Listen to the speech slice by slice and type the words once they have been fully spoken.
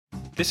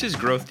This is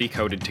Growth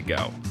Decoded to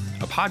Go,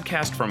 a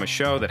podcast from a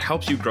show that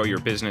helps you grow your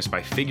business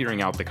by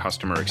figuring out the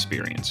customer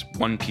experience,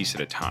 one piece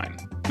at a time.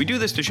 We do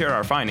this to share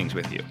our findings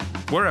with you,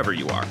 wherever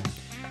you are.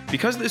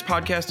 Because this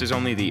podcast is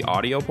only the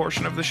audio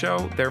portion of the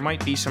show, there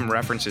might be some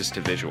references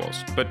to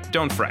visuals, but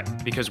don't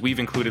fret, because we've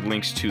included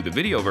links to the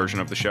video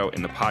version of the show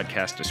in the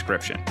podcast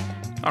description.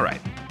 All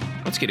right,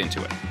 let's get into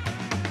it.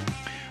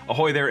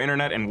 Ahoy there,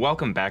 Internet, and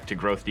welcome back to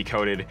Growth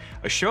Decoded,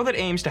 a show that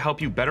aims to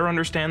help you better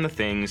understand the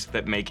things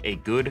that make a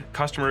good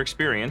customer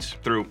experience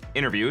through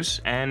interviews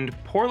and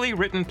poorly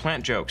written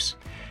plant jokes.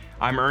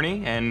 I'm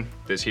Ernie, and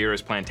this here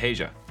is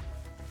Plantasia.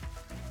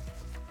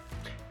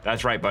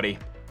 That's right, buddy.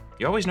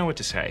 You always know what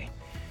to say.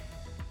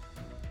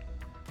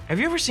 Have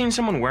you ever seen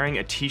someone wearing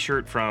a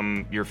t-shirt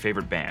from your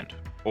favorite band?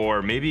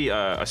 Or maybe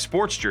a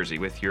sports jersey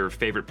with your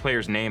favorite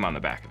player's name on the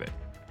back of it?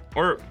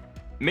 Or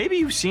maybe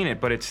you've seen it,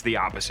 but it's the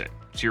opposite.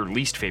 It's your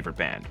least favorite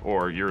band,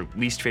 or your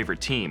least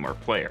favorite team or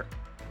player.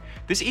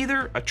 This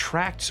either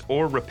attracts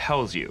or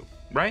repels you,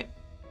 right?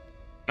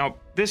 Now,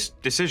 this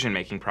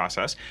decision-making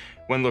process,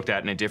 when looked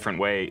at in a different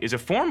way, is a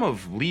form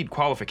of lead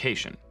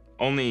qualification,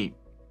 only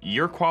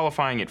you're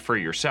qualifying it for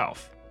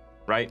yourself,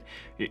 right?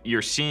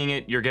 You're seeing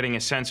it, you're getting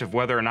a sense of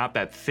whether or not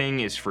that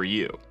thing is for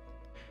you.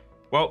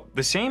 Well,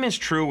 the same is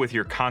true with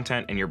your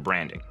content and your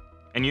branding.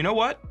 And you know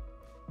what?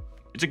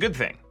 It's a good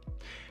thing.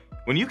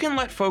 When you can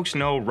let folks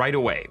know right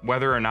away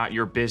whether or not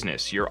your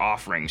business, your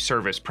offering,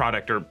 service,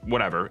 product, or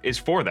whatever is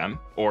for them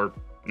or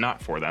not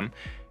for them,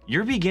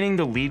 you're beginning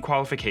the lead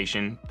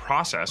qualification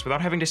process without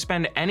having to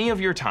spend any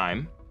of your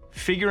time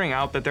figuring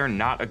out that they're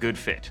not a good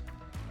fit.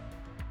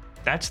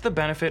 That's the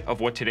benefit of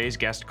what today's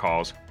guest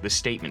calls the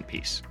statement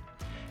piece.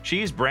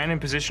 She's brand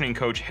and positioning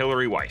coach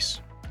Hillary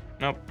Weiss.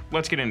 Now,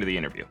 let's get into the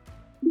interview.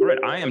 All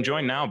right, I am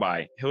joined now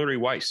by Hillary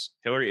Weiss.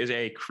 Hillary is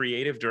a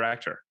creative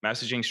director,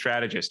 messaging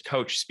strategist,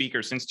 coach,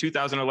 speaker. Since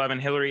 2011,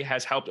 Hillary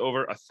has helped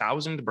over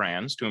 1,000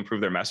 brands to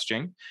improve their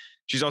messaging.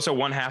 She's also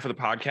one half of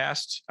the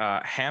podcast,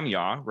 Ham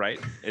Yaw, right?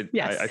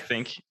 Yes. I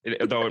think,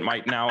 though it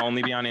might now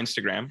only be on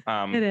Instagram.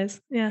 It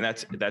is, yeah. And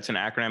that's an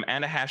acronym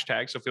and a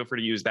hashtag, so feel free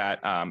to use that.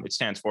 It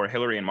stands for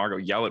Hillary and Margot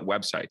Yell at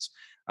Websites.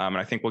 And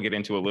I think we'll get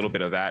into a little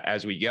bit of that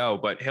as we go.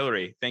 But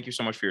Hillary, thank you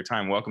so much for your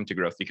time. Welcome to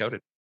Growth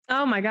Decoded.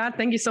 Oh my God.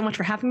 Thank you so much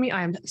for having me.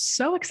 I am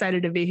so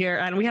excited to be here,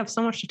 and we have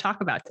so much to talk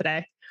about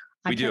today.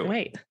 I can't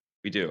wait.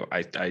 We do.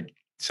 I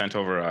sent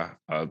over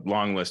a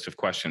long list of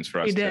questions for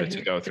us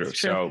to go through.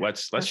 So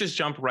let's just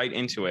jump right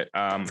into it.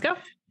 Let's go.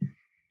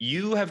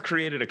 You have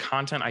created a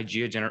content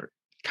idea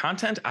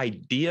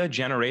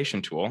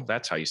generation tool.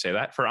 That's how you say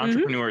that, for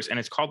entrepreneurs. And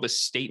it's called the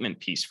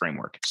statement piece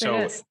framework.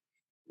 So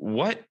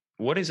what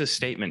is a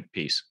statement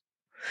piece?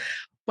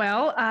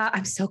 Well,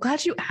 I'm so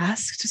glad you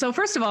asked. So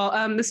first of all,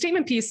 the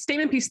Statement Piece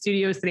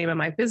Studio is the name of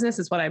my business.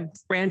 It's what I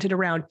branded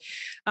around.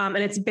 And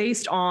it's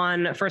based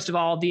on, first of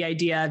all, the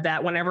idea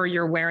that whenever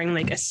you're wearing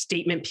like a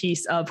statement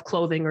piece of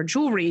clothing or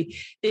jewelry,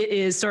 it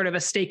is sort of a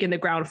stake in the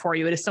ground for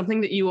you. It is something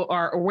that you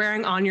are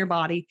wearing on your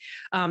body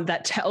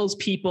that tells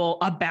people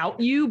about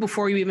you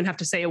before you even have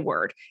to say a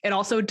word. It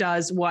also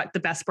does what the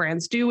best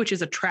brands do, which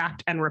is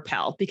attract and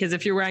repel. Because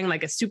if you're wearing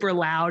like a super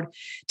loud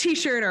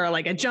t-shirt or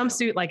like a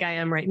jumpsuit like I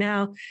am right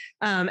now,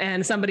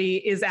 and somebody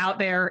is out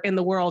there in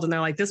the world and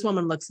they're like, this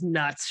woman looks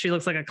nuts. She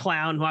looks like a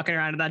clown walking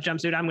around in that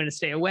jumpsuit. I'm going to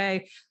stay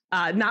away.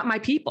 Not my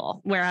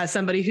people. Whereas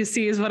somebody who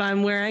sees what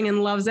I'm wearing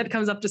and loves it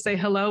comes up to say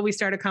hello. We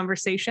start a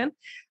conversation.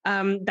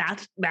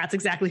 That's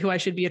exactly who I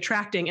should be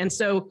attracting. And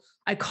so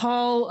it's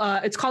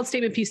called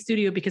Statement Piece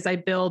Studio because I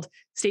build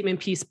statement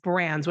piece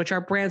brands, which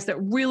are brands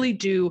that really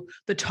do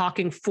the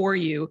talking for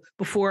you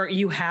before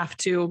you have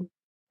to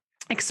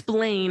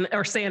explain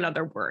or say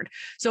another word.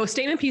 So a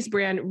statement piece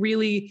brand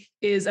really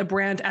is a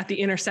brand at the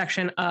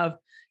intersection of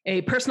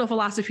a personal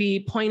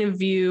philosophy, point of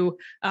view,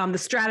 the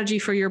strategy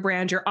for your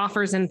brand, your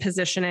offers and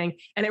positioning.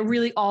 And it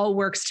really all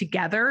works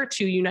together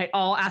to unite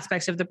all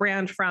aspects of the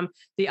brand, from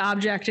the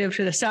objective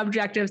to the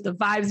subjective, the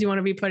vibes you want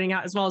to be putting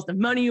out, as well as the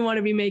money you want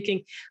to be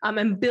making,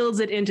 and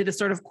builds it into the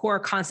sort of core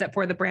concept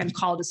for the brand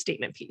called a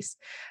statement piece.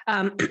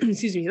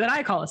 That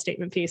I call a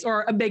statement piece,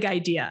 or a big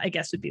idea, I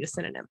guess would be the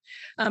synonym.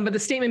 But the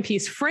statement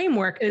piece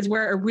framework is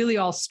where it really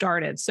all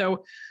started.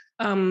 So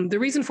the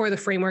reason for the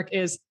framework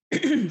is,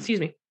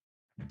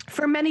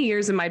 for many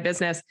years in my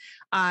business,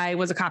 I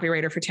was a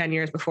copywriter for 10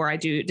 years before I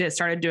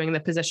started doing the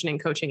positioning,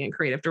 coaching, and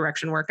creative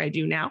direction work I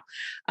do now.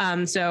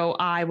 So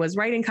I was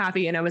writing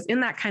copy, and I was in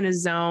that kind of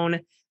zone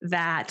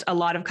that a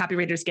lot of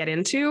copywriters get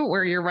into,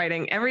 where you're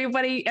writing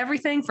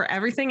everything for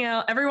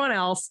everyone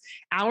else,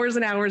 hours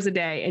and hours a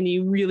day, and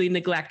you really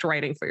neglect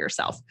writing for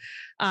yourself.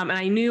 And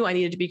I knew I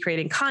needed to be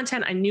creating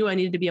content. I knew I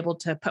needed to be able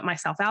to put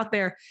myself out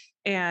there.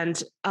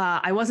 And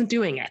I wasn't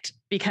doing it,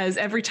 because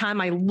every time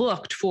I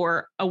looked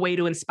for a way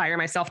to inspire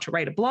myself to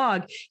write a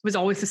blog, it was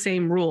always the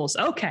same rules.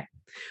 Okay,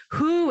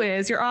 who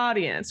is your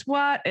audience?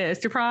 What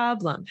is your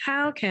problem?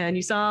 How can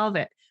you solve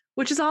it?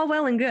 Which is all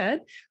well and good,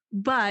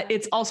 but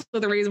it's also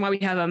the reason why we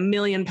have a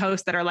million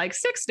posts that are like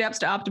 6 steps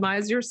to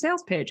optimize your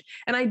sales page.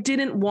 And I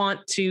didn't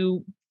want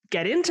to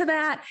get into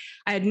that.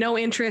 I had no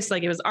interest.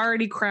 Like, it was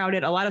already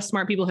crowded. A lot of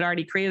smart people had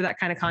already created that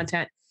kind of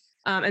content.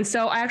 And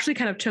so I actually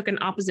kind of took an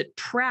opposite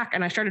track,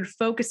 and I started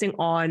focusing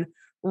on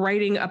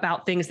writing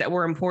about things that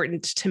were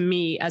important to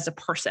me as a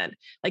person,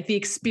 like the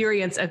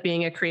experience of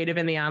being a creative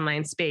in the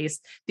online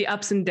space, the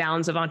ups and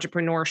downs of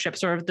entrepreneurship,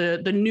 sort of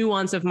the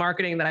nuance of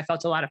marketing that I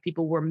felt a lot of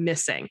people were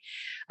missing.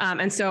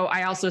 And so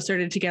I also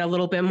started to get a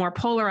little bit more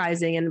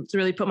polarizing and to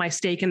really put my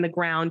stake in the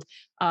ground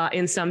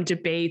in some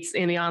debates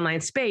in the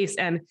online space.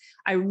 And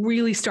I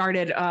really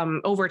started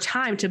over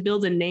time to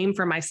build a name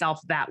for myself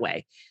that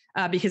way.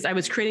 Because I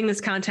was creating this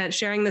content,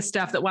 sharing this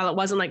stuff that while it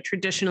wasn't like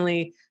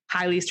traditionally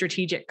highly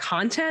strategic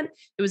content,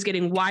 it was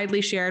getting widely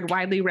shared,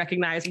 widely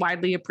recognized,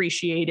 widely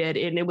appreciated,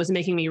 and it was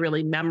making me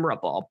really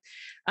memorable.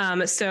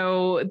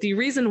 So the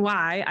reason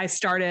why I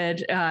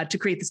started to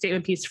create the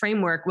statement piece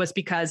framework was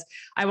because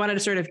I wanted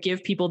to sort of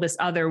give people this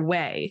other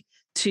way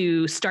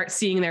to start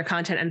seeing their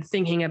content and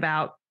thinking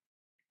about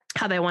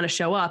how they want to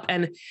show up.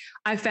 And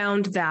I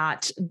found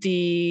that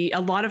a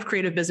lot of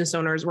creative business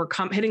owners were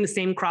hitting the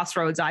same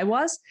crossroads I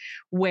was,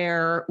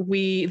 where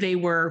they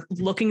were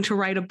looking to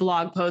write a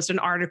blog post, an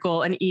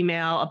article, an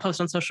email, a post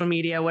on social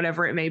media,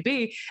 whatever it may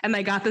be. And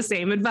they got the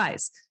same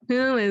advice.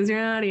 Who is your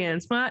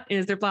audience? What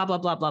is their blah, blah,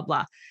 blah, blah,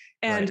 blah.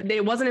 And right.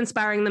 It wasn't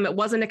inspiring them. It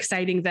wasn't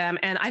exciting them.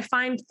 And I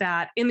find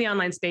that in the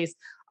online space,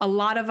 a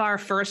lot of our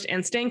first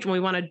instinct when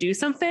we want to do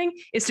something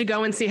is to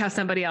go and see how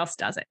somebody else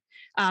does it.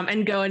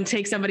 And go and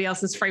take somebody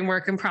else's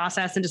framework and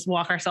process and just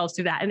walk ourselves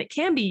through that. And it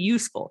can be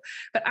useful.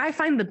 But I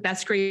find the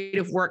best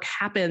creative work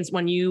happens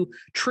when you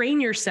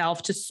train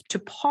yourself to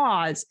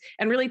pause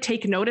and really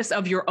take notice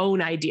of your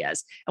own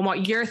ideas and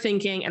what you're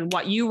thinking and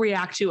what you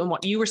react to and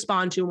what you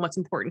respond to and what's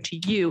important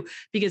to you,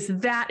 because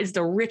that is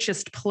the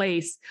richest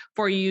place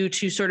for you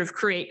to sort of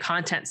create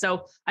content.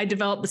 So I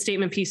developed the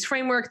statement piece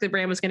framework. The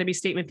brand was going to be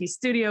Statement Piece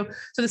Studio.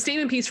 So the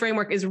statement piece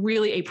framework is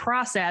really a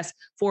process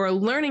for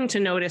learning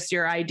to notice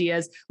your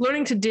ideas,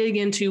 learning to dig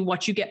into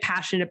what you get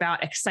passionate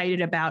about,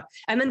 excited about,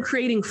 and then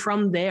creating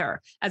from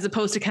there, as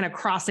opposed to kind of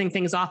crossing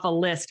things off a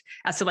list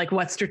as to like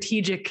what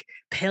strategic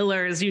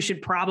pillars you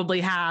should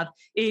probably have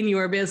in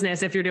your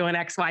business if you're doing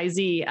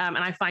XYZ. And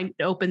I find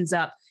it opens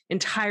up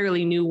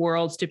entirely new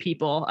worlds to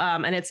people.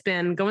 And it's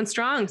been going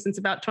strong since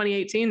about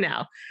 2018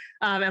 now.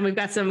 And we've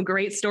got some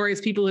great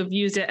stories. People have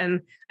used it.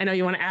 And I know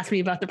you want to ask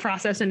me about the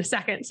process in a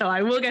second, so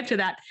I will get to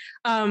that.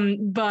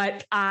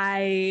 But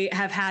I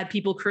have had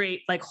people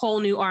create like whole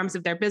new arms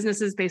of their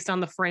businesses based on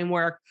the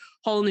framework,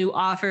 whole new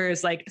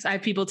offers. Like I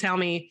have people tell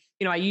me,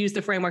 I used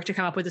the framework to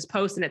come up with this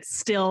post and it's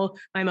still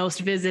my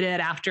most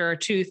visited after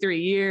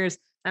 2-3 years.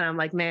 And I'm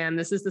like, man,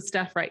 this is the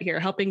stuff right here,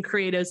 helping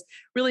creatives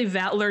really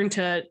learn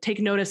to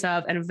take notice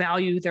of and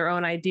value their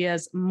own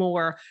ideas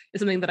more is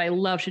something that I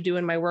love to do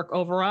in my work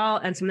overall,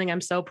 and something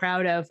I'm so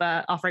proud of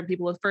offering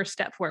people the first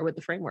step for with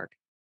the framework.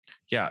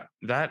 Yeah,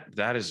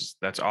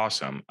 that's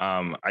awesome.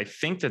 I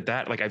think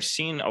that like I've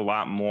seen a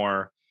lot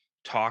more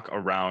talk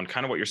around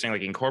kind of what you're saying,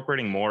 like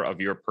incorporating more of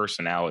your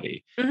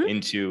personality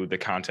into the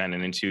content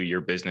and into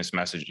your business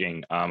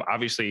messaging.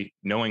 Obviously,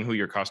 knowing who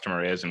your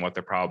customer is and what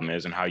the problem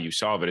is and how you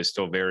solve it is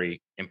still very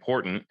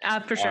important.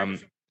 For sure.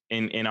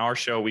 In our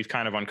show, we've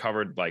kind of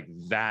uncovered like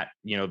that,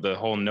 the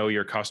whole know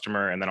your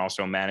customer and then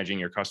also managing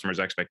your customer's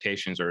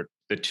expectations are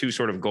the two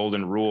sort of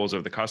golden rules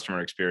of the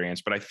customer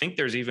experience. But I think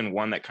there's even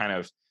one that kind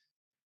of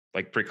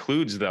like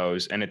precludes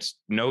those, and it's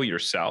know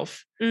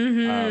yourself.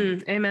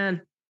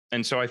 Amen.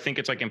 And so I think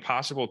it's like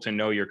impossible to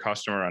know your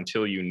customer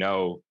until you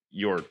know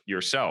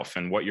yourself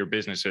and what your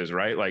business is,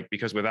 right? Like,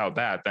 because without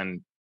that,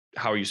 then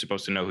how are you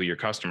supposed to know who your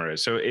customer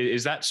is? So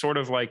is that sort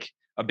of like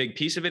a big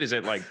piece of it? Is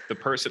it like the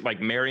person,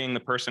 like marrying the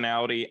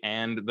personality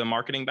and the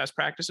marketing best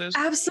practices?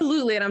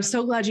 Absolutely. And I'm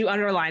so glad you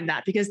underlined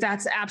that, because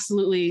that's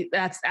absolutely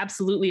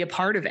a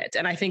part of it.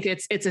 And I think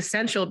it's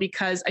essential,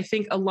 because I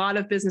think a lot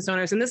of business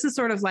owners, and this is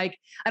sort of like,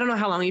 I don't know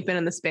how long you've been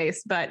in the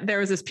space, but there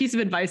was this piece of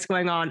advice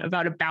going on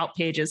about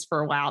pages for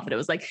a while, but it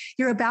was like,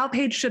 your about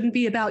page shouldn't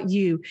be about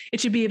you. It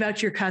should be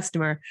about your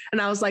customer. And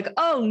I was like,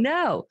 oh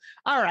no.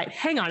 All right,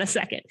 hang on a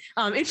second.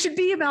 It should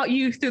be about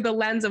you through the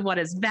lens of what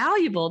is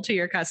valuable to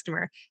your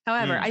customer.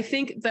 However, I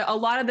think that a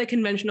lot of the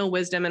conventional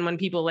wisdom, and when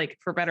people, like,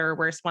 for better or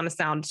worse, want to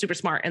sound super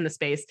smart in the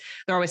space,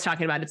 they're always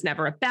talking about it's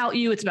never about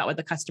you. It's about what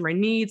the customer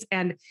needs.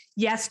 And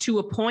yes, to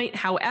a point.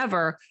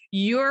 However,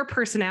 your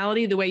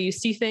personality, the way you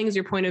see things,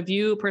 your point of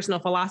view, personal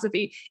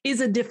philosophy is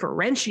a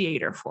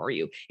differentiator for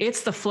you.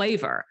 It's the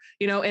flavor,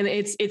 and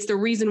it's the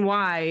reason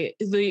why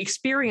the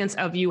experience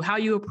of you, how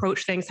you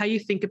approach things, how you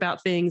think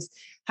about things,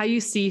 how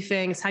you see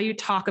things, how you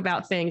talk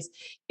about things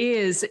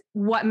is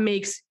what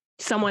makes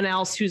someone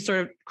else who's sort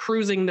of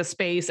cruising the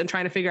space and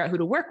trying to figure out who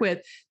to work with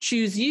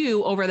choose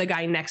you over the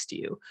guy next to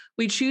you.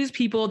 We choose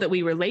people that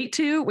we relate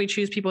to. We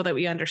choose people that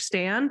we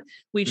understand.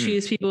 We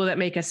choose people that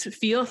make us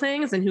feel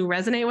things and who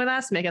resonate with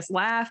us, make us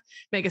laugh,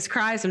 make us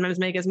cry, sometimes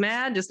make us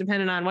mad, just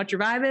depending on what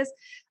your vibe is.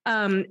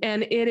 And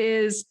it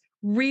is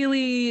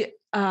really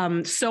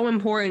so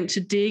important to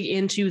dig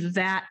into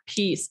that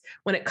piece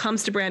when it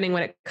comes to branding,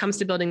 when it comes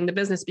to building the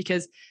business,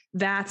 because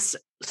that's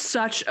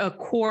such a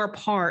core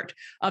part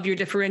of your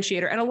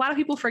differentiator. And a lot of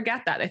people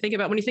forget that.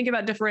 When you think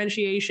about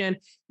differentiation,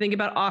 think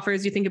about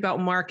offers, you think about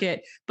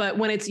market, but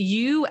when it's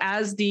you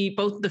as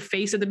both the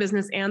face of the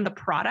business and the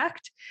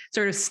product,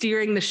 sort of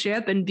steering the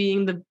ship and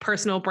being the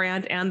personal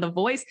brand and the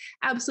voice,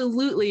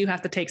 absolutely you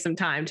have to take some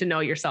time to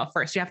know yourself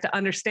first. You have to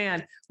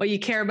understand what you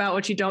care about,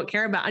 what you don't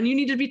care about. And you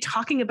need to be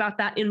talking about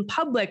that in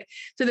public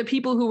so that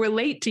people who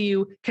relate to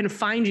you can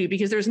find you,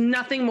 because there's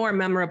nothing more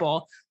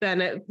memorable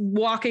than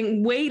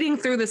wading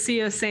through the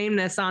sea of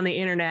sameness on the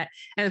internet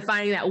and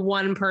finding that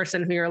one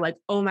person who you're like,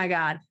 oh my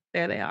God,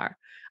 there they are.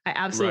 I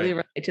absolutely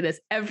relate to this.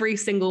 Every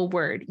single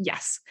word.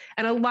 Yes.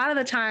 And a lot of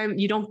the time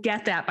you don't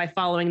get that by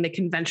following the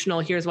conventional,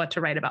 here's what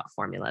to write about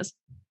formulas.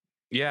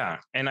 Yeah.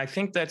 And I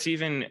think that's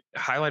even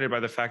highlighted by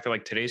the fact that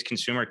like today's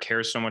consumer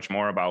cares so much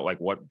more about like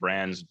what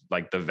brands,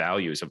 like the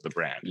values of the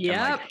brand.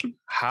 Yeah. Like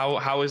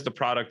how is the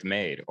product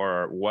made,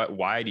 or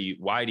why do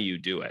you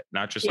do it?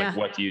 Not just like,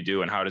 what do you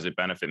do and how does it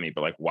benefit me,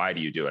 but like, why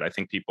do you do it? I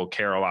think people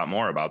care a lot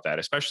more about that,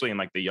 especially in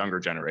like the younger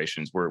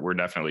generations. We're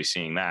definitely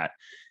seeing that.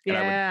 And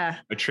I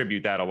would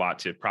attribute that a lot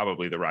to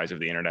probably the rise of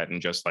the internet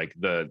and just like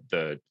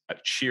the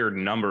sheer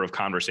number of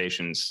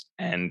conversations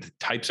and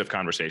types of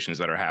conversations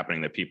that are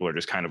happening that people are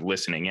just kind of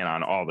listening in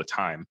on all the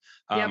time.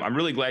 I'm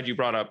really glad you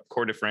brought up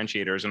core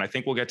differentiators, and I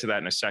think we'll get to that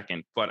in a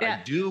second. But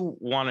I do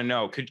want to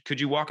know, could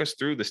you walk us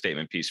through the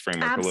statement piece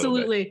framework a little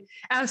bit?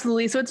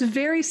 Absolutely. So it's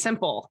very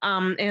simple.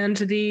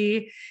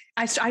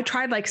 I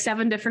tried like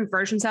 7 different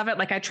versions of it.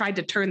 Like I tried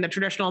to turn the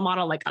traditional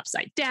model like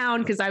upside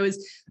down, because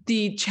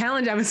the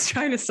challenge I was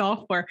trying to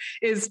solve for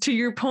is, to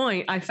your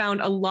point, I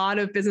found a lot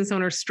of business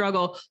owners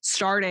struggle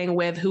starting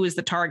with who is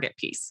the target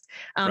piece,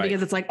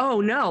 because it's like,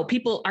 oh no,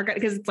 people are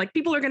going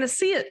to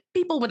see it,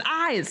 people with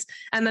eyes.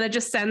 And then it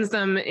just sends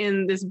them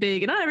in this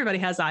big, and not everybody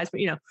has eyes, but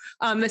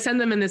they send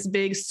them in this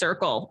big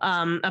circle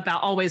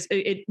about always,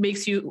 it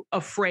makes you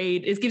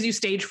afraid. It gives you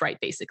stage fright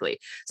basically.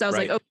 So I was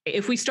like, okay,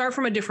 if we start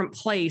from a different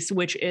place,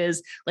 which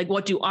is like,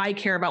 what do I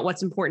care about?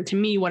 What's important to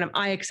me? What am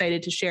I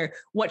excited to share?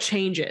 What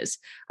changes?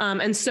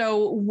 And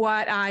so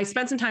what I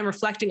spent some time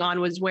reflecting on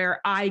was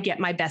where I get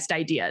my best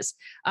ideas.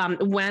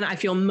 When I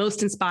felt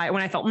most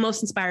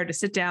inspired to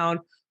sit down,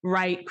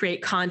 write,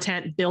 create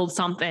content, build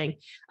something.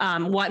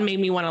 What made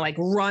me want to like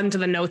run to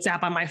the notes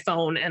app on my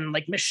phone and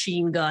like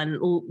machine gun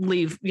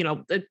leave,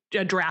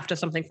 a draft of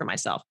something for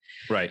myself.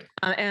 Right.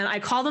 And I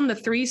call them the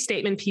 3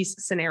 statement piece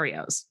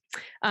scenarios.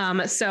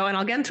 And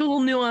I'll get into a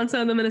little nuance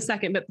on them in a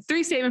second, but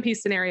 3 statement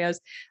piece scenarios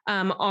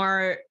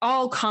are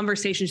all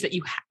conversations that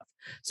you have.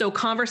 So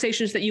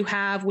conversations that you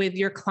have with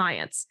your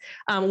clients,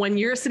 when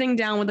you're sitting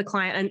down with a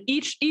client, and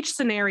each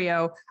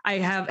scenario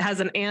has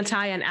an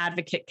anti and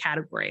advocate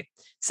category.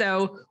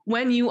 So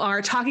when you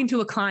are talking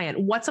to a client,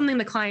 what's something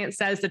the client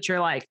says that you're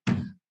like,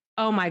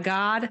 oh my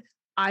God,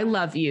 I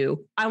love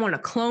you. I want to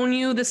clone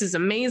you. This is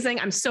amazing.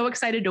 I'm so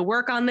excited to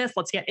work on this.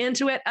 Let's get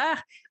into it.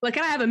 Like,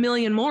 can I have a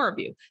million more of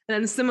you? And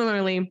then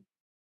similarly,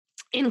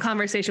 in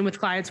conversation with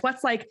clients,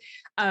 what's like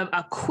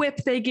a quip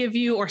they give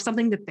you, or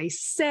something that they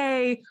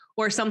say,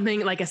 or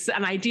something like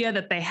an idea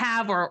that they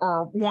have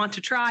or want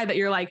to try that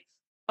you're like,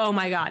 oh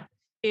my God,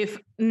 if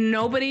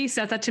nobody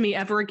says that to me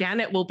ever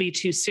again, it will be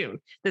too soon.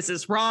 This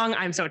is wrong.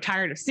 I'm so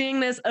tired of seeing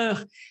this.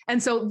 Ugh.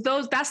 And so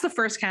that's the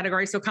first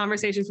category. So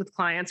conversations with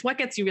clients, what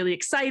gets you really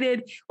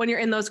excited when you're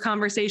in those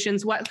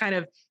conversations? What kind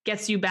of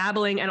gets you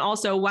babbling? And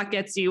also what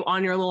gets you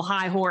on your little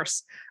high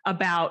horse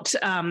about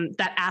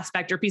that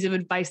aspect or piece of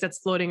advice that's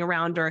floating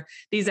around, or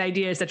these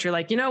ideas that you're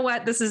like, you know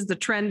what, this is the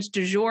trend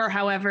du jour.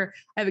 However,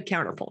 I have a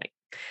counterpoint.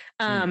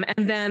 And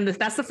then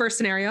that's the first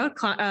scenario.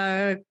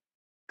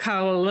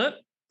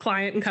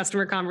 Client and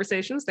customer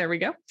conversations. There we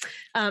go.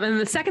 And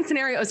the second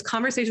scenario is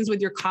conversations with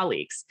your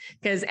colleagues,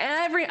 because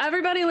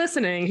everybody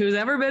listening who's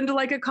ever been to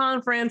like a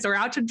conference or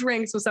out to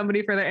drinks with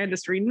somebody for their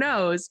industry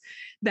knows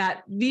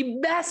that the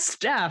best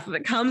stuff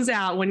that comes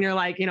out when you're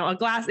like, a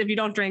glass, if you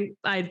don't drink,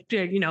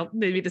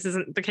 maybe this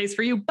isn't the case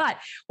for you, but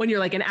when you're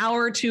like an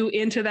hour or 2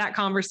 into that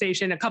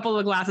conversation, a couple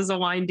of glasses of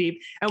wine deep,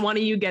 and one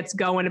of you gets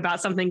going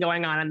about something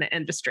going on in the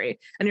industry,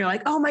 and you're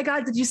like, oh my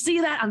God, did you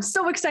see that? I'm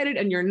so excited.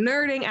 And you're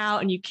nerding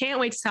out and you can't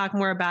wait to talk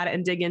more about it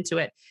and dig into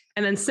it.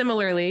 And then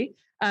similarly,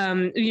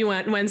 when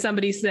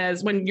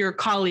your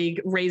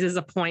colleague raises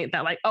a point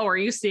that like, oh, are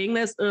you seeing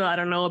this? I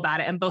don't know about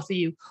it. And both of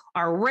you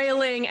are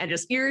railing and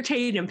just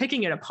irritated and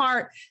picking it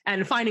apart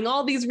and finding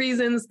all these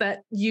reasons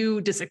that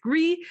you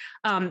disagree.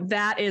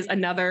 That is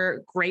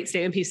another great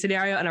statement piece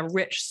scenario and a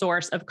rich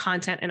source of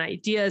content and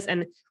ideas,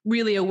 and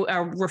really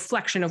a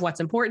reflection of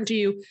what's important to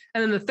you.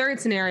 And then the third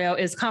scenario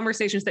is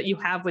conversations that you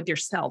have with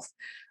yourself.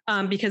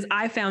 Because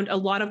I found a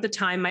lot of the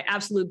time my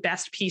absolute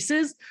best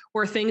pieces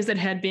were things that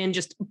had been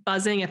just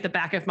buzzing at the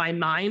back of my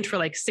mind for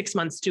like 6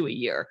 months to a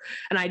year.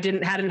 And I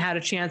hadn't had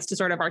a chance to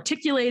sort of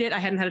articulate it. I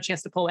hadn't had a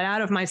chance to pull it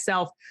out of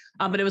myself.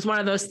 But it was one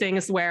of those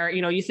things where,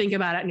 you think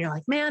about it and you're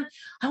like, man,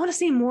 I want to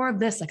see more of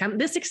this. Like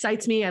this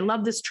excites me. I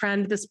love this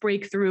trend, this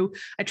breakthrough.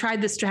 I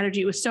tried this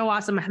strategy. It was so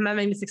awesome. I'm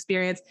having this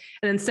experience.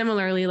 And then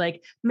similarly,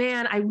 like,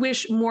 man, I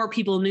wish more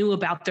people knew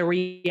about the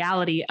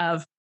reality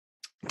of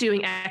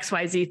doing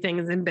XYZ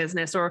things in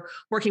business, or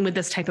working with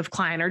this type of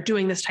client, or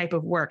doing this type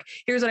of work.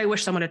 Here's what I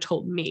wish someone had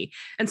told me.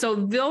 And so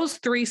those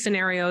three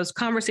scenarios,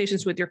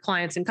 conversations with your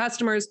clients and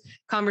customers,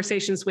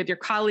 conversations with your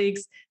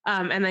colleagues,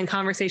 and then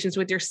conversations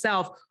with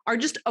yourself, are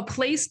just a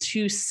place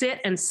to sit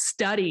and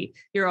study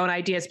your own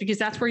ideas, because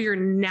that's where you're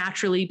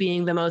naturally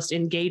being the most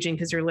engaging,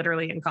 because you're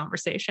literally in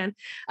conversation.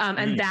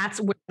 And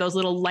that's where those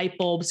little light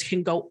bulbs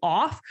can go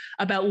off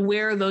about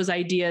where those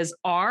ideas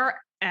are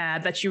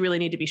that you really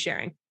need to be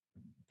sharing.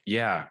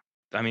 Yeah.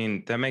 I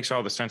mean, that makes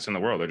all the sense in the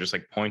world. They're just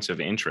like points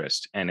of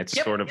interest. And it's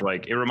sort of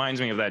like, it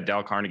reminds me of that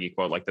Dale Carnegie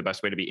quote, like the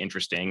best way to be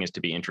interesting is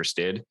to be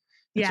interested.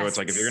 And so it's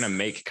like, if you're going to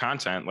make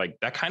content, like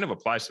that kind of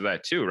applies to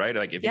that too, right?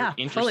 Like if you're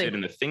interested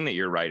in the thing that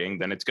you're writing,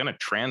 then it's going to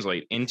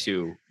translate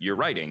into your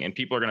writing, and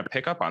people are going to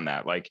pick up on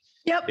that. Like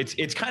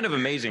it's kind of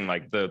amazing,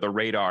 like the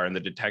radar and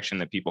the detection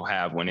that people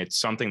have when it's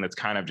something that's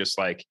kind of just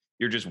like,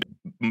 you're just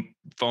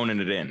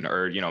phoning it in,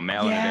 or,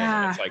 mailing it in.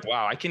 And it's like,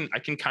 wow, I can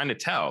kind of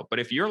tell. But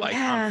if you're like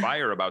on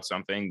fire about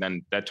something,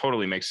 then that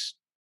totally makes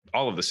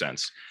all of the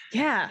sense.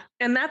 Yeah.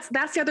 And that's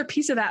the other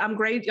piece of that. I'm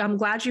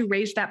glad you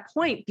raised that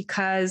point,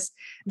 because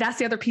that's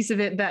the other piece of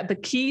it, that the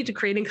key to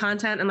creating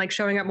content and like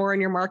showing up more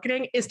in your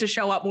marketing is to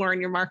show up more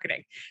in your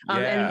marketing,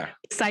 and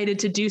excited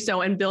to do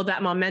so and build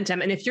that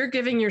momentum. And if you're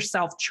giving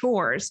yourself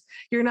chores,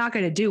 you're not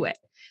going to do it.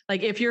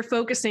 Like if you're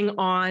focusing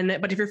on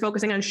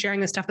sharing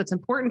the stuff that's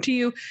important to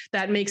you,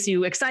 that makes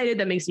you excited,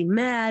 that makes you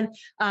mad,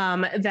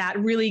 that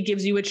really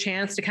gives you a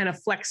chance to kind of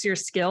flex your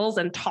skills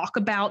and talk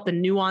about the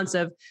nuance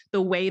of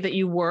the way that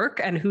you work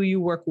and who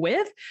you work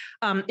with.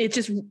 It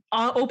just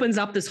opens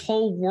up this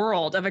whole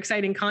world of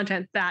exciting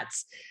content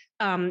that's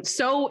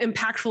so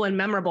impactful and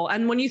memorable.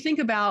 And when you think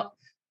about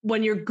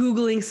when you're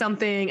Googling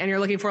something and you're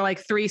looking for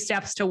like 3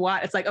 steps to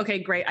what, it's like, okay,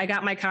 great, I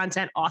got my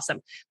content,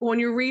 awesome. But when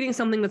you're reading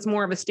something that's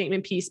more of a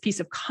statement piece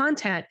of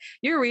content,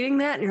 you're reading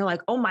that and you're like,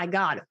 oh my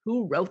God,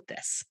 who wrote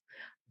this?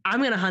 I'm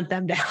going to hunt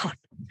them down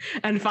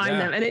and find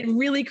them. And it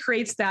really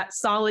creates that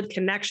solid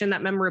connection,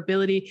 that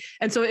memorability.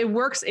 And so it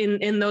works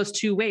in those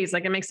two ways.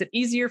 Like it makes it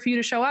easier for you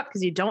to show up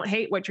because you don't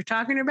hate what you're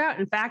talking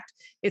about. In fact,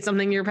 it's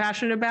something you're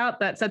passionate about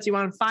that sets you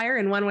on fire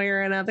in one way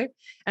or another.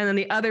 And then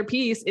the other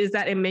piece is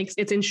that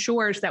it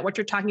ensures that what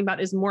you're talking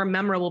about is more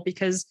memorable,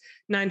 because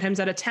 9 times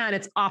out of 10,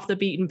 it's off the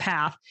beaten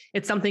path.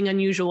 It's something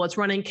unusual. It's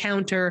running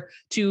counter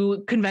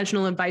to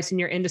conventional advice in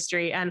your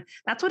industry. And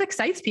that's what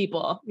excites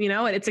people.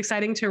 It's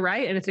exciting to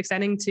write, and it's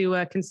exciting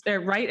to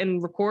write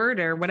and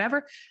record or whatever.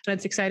 And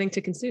it's exciting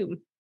to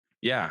consume.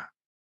 Yeah.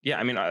 Yeah.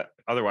 I mean,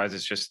 otherwise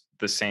it's just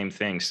the same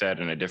thing said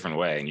in a different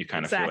way. And you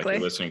kind of feel like you're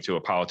listening to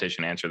a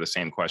politician answer the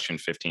same question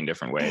 15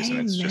 different ways. Amen.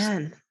 And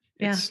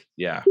it's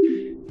just,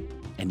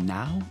 And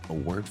now a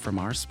word from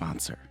our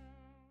sponsor.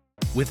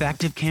 With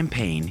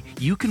ActiveCampaign,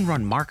 you can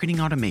run marketing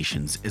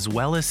automations as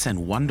well as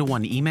send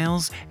one-to-one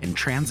emails and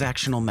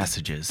transactional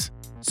messages,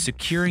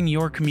 securing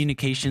your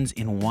communications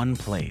in one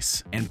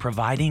place and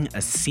providing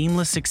a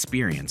seamless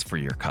experience for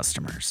your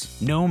customers,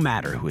 no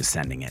matter who is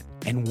sending it.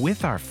 And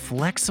with our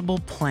flexible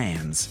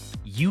plans,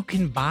 you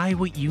can buy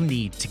what you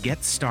need to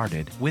get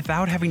started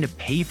without having to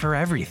pay for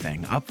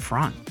everything up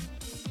front.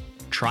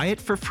 Try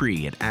it for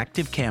free at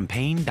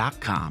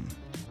activecampaign.com.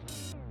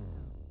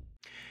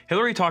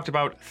 Hillary talked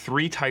about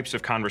 3 types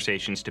of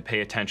conversations to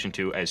pay attention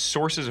to as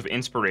sources of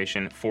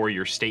inspiration for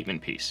your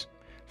statement piece.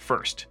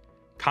 First,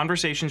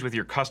 conversations with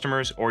your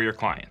customers or your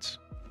clients.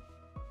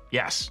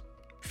 Yes,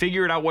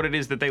 figure it out what it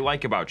is that they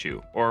like about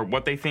you, or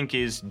what they think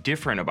is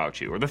different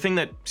about you, or the thing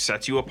that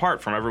sets you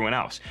apart from everyone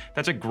else.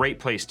 That's a great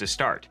place to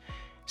start.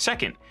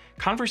 Second,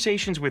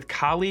 conversations with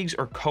colleagues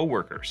or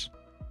coworkers.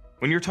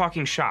 When you're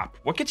talking shop,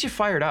 what gets you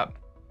fired up?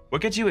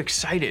 What gets you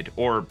excited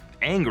or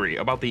angry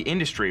about the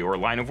industry or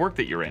line of work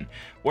that you're in?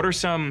 What are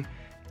some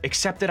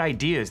accepted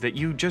ideas that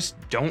you just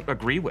don't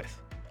agree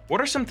with? What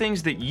are some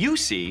things that you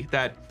see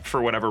that,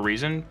 for whatever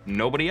reason,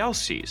 nobody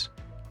else sees?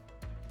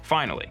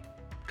 Finally,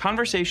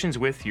 conversations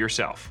with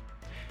yourself.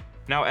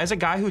 Now, as a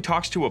guy who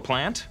talks to a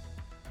plant,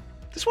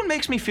 this one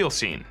makes me feel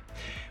seen.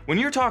 When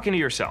you're talking to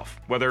yourself,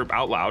 whether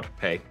out loud,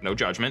 hey, no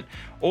judgment,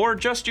 or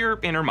just your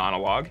inner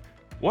monologue,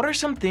 what are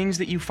some things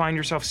that you find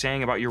yourself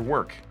saying about your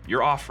work,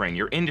 your offering,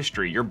 your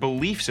industry, your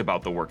beliefs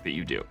about the work that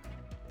you do?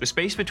 The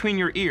space between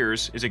your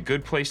ears is a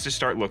good place to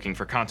start looking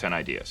for content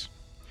ideas.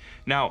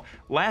 Now,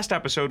 last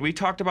episode, we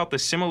talked about the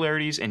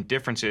similarities and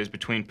differences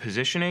between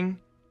positioning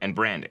and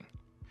branding.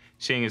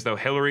 Seeing as though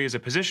Hillary is a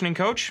positioning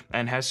coach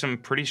and has some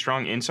pretty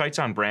strong insights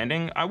on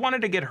branding, I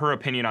wanted to get her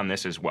opinion on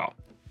this as well.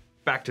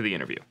 Back to the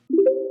interview.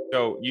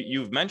 So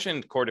you've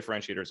mentioned core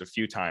differentiators a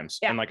few times,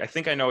 and I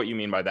think I know what you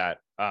mean by that.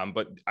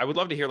 But I would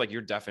love to hear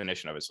your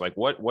definition of it. So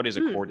what is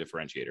a core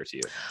differentiator to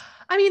you?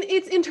 I mean,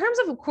 it's in terms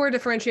of core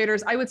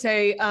differentiators, I would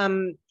say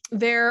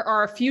there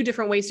are a few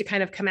different ways to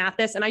kind of come at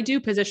this. And I do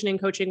positioning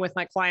coaching with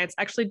my clients.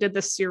 I actually did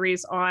this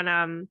series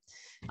on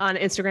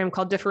Instagram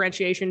called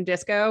Differentiation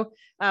Disco,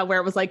 where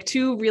it was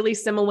 2 really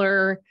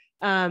similar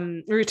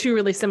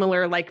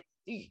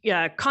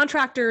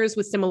contractors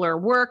with similar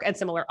work and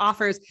similar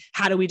offers.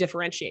 How do we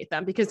differentiate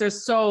them? Because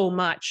there's so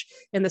much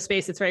in the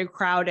space. It's very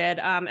crowded.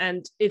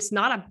 And it's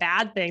not a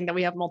bad thing that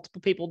we have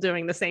multiple people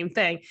doing the same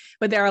thing,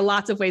 but there are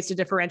lots of ways to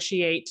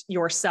differentiate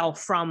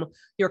yourself from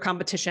your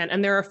competition.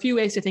 And there are a few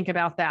ways to think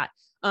about that.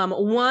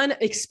 One,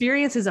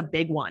 experience is a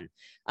big one.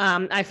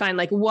 I find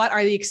like, what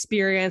is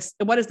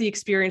the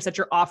experience that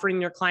you're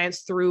offering your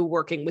clients through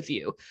working with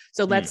you?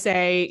 So let's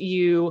say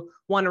you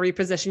want to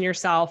reposition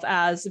yourself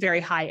as very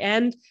high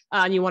end,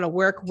 and you want to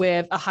work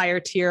with a higher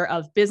tier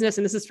of business.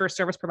 And this is for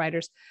service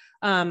providers.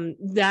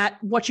 That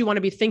what you want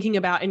to be thinking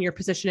about in your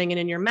positioning and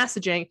in your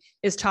messaging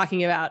is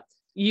talking about,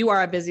 you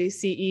are a busy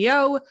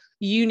CEO.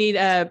 You need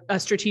a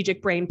strategic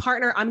brain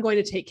partner. I'm going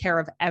to take care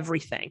of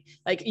everything.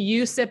 Like,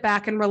 you sit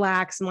back and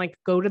relax and like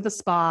go to the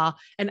spa,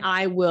 and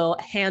I will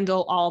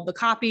handle all the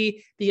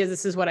copy because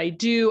this is what I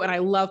do. And I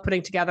love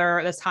putting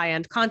together this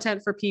high-end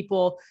content for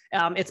people.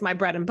 It's my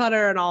bread and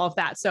butter and all of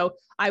that. So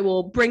I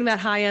will bring that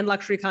high-end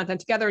luxury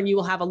content together, and you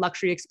will have a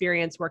luxury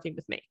experience working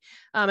with me.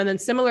 And then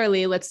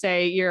similarly, let's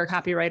say you're a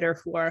copywriter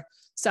for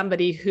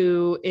somebody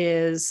who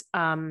is,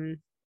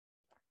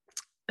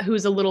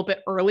 who's a little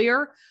bit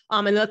earlier.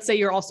 And let's say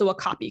you're also a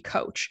copy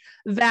coach.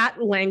 That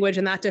language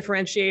and that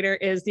differentiator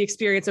is the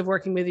experience of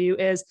working with you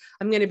is,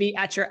 I'm going to be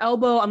at your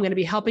elbow. I'm going to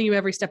be helping you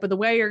every step of the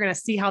way. You're going to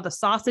see how the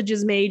sausage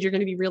is made. You're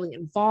going to be really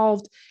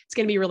involved. It's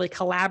going to be really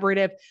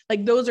collaborative.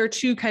 Like, those are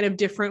two kind of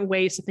different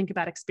ways to think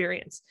about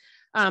experience.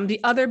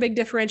 The other big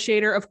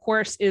differentiator, of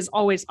course, is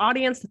always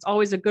audience. That's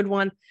always a good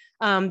one.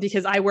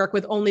 Because I work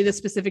with only this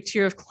specific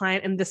tier of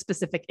client in this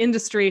specific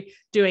industry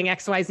doing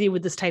XYZ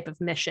with this type of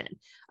mission.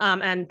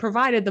 And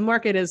provided the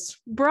market is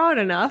broad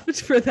enough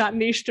for that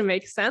niche to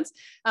make sense,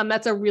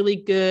 that's a really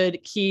good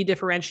key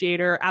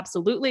differentiator.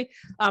 Absolutely.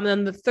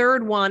 Then the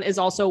third one is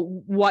also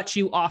what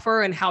you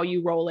offer and how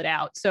you roll it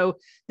out. So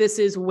this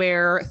is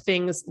where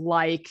things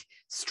like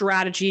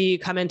strategy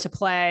come into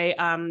play.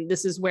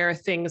 This is where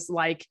things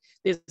like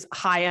these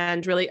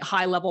high-end, really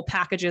high-level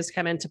packages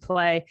come into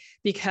play,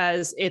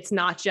 because it's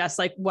not just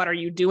like, what are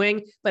you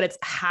doing, but it's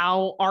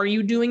how are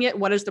you doing it?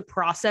 What is the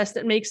process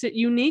that makes it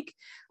unique?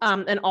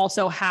 And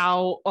also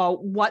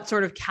what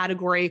sort of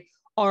category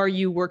are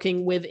you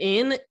working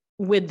within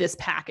with this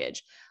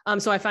package?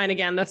 So I find,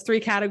 again, the three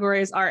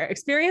categories are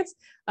experience,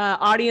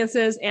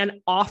 audiences, and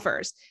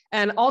offers.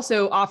 And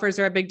also offers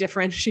are a big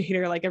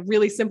differentiator. Like, a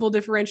really simple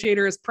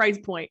differentiator is price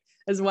point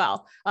as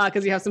well,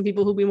 because you have some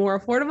people who be more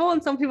affordable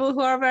and some people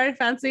who are very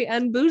fancy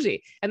and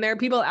bougie. And there are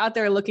people out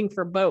there looking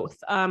for both.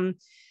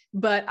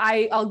 But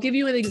I'll give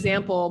you an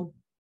example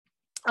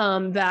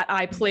that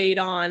I played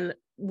on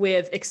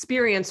with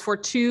experience for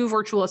two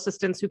virtual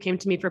assistants who came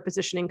to me for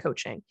positioning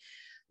coaching.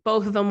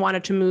 Both of them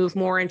wanted to move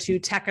more into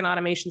tech and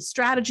automation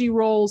strategy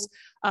roles.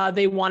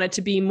 They wanted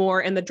to be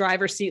more in the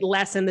driver's seat,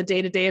 less in the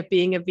day-to-day of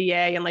being a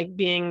VA and like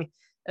being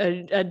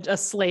a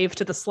slave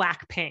to the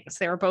Slack pings.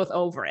 They were both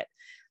over it.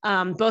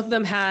 Both of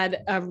them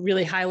had a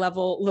really high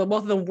level,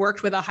 both of them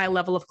worked with a high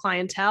level of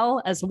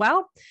clientele as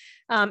well.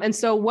 And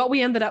so what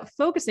we ended up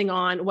focusing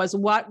on was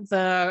what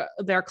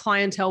their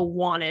clientele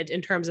wanted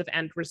in terms of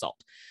end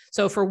result.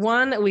 So for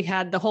one, we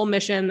had the whole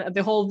mission,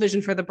 the whole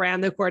vision for the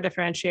brand. The core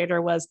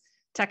differentiator was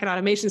tech and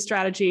automation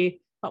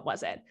strategy. What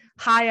was it?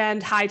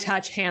 High-end,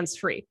 high-touch,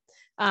 hands-free.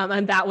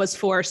 And that was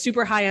for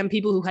super high-end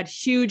people who had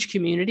huge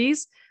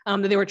communities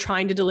that they were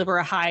trying to deliver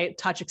a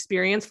high-touch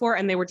experience for,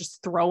 and they were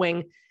just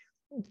throwing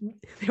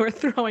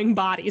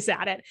bodies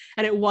at it,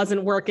 and it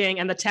wasn't working,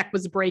 and the tech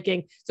was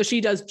breaking. So she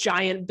does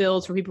giant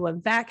builds for people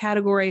in that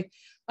category.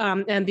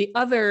 And the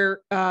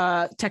other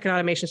tech and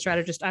automation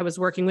strategist I was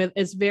working with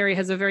has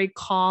a very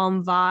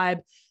calm vibe,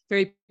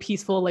 very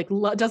peaceful, like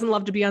doesn't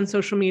love to be on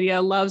social media,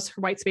 loves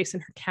her white space in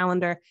her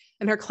calendar,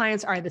 and her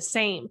clients are the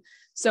same.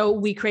 So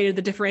we created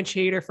the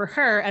differentiator for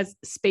her as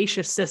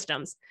spacious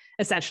systems,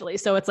 essentially.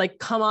 So it's like,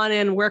 come on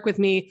in, work with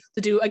me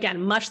to do,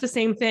 again, much the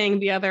same thing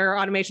the other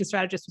automation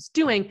strategist was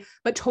doing,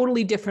 but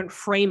totally different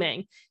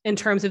framing in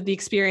terms of the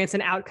experience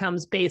and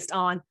outcomes based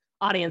on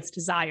audience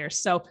desires.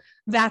 So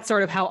that's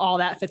sort of how all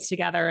that fits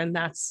together. And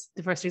that's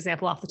the first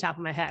example off the top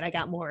of my head. I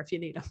got more if you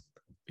need them.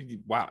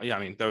 Wow. Yeah.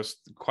 I mean, that was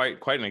quite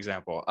an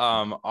example.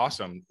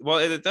 Awesome. Well,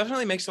 it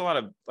definitely makes a lot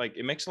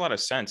of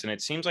sense. And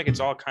it seems like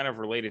it's all kind of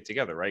related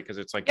together, right? Because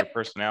it's like your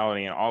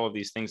personality and all of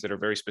these things that are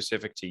very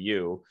specific to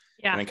you.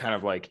 Yeah. And then kind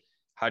of like,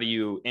 how do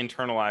you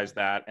internalize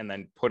that and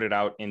then put it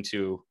out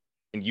into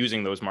and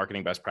using those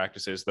marketing best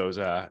practices, those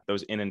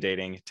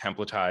inundating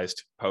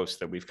templatized posts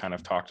that we've kind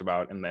of talked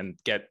about, and then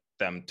get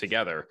them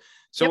together.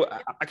 So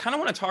I kind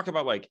of want to talk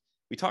about, like,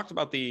 we talked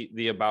about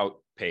the about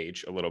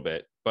page a little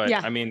bit, but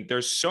I mean,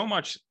 there's so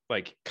much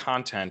like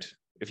content,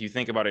 if you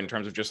think about it in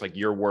terms of just like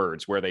your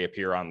words, where they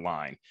appear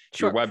online,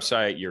 your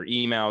website, your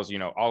emails,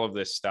 all of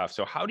this stuff.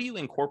 So how do you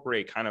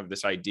incorporate kind of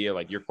this idea,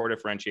 like your core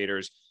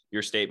differentiators,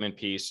 your statement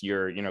piece,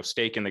 your,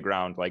 stake in the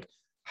ground? Like,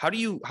 how do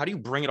you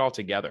bring it all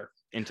together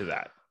into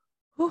that?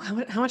 Oh,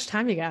 how much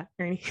time you got,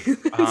 Ernie?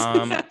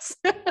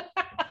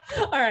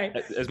 All right.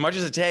 As much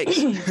as it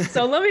takes.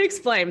 So let me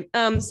explain.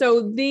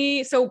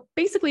 So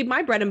basically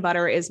my bread and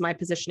butter is my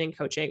positioning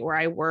coaching, where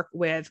I work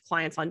with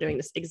clients on doing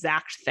this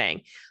exact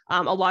thing.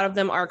 A lot of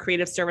them are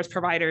creative service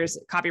providers,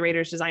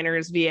 copywriters,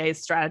 designers,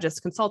 VAs, strategists,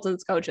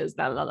 consultants, coaches,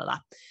 blah, blah, blah, blah.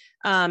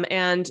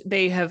 And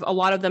a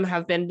lot of them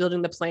have been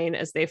building the plane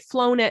as they've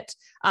flown it,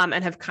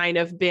 and have kind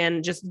of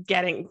been just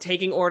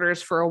taking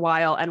orders for a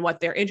while. And what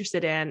they're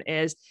interested in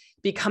is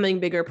becoming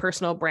bigger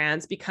personal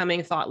brands,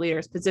 becoming thought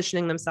leaders,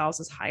 positioning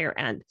themselves as higher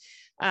end.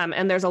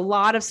 And there's a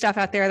lot of stuff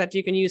out there that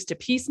you can use to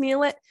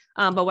piecemeal it.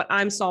 But what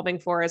I'm solving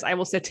for is I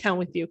will sit down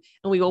with you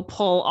and we will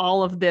pull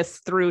all of this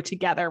through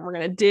together. We're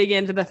going to dig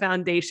into the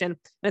foundation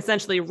and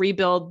essentially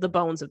rebuild the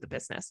bones of the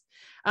business.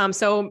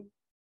 So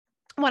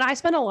what I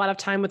spend a lot of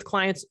time with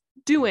clients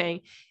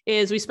doing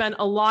is we spend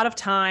a lot of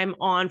time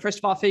on, first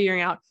of all,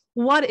 figuring out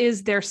what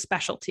is their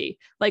specialty?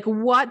 Like,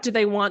 what do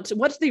they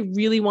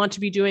really want to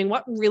be doing?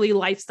 What really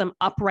lights them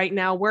up right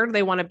now? Where do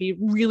they want to be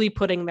really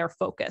putting their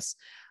focus?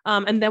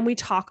 And then we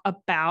talk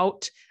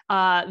about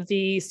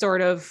the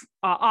sort of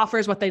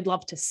offers, what they'd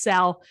love to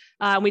sell.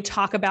 We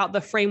talk about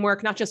the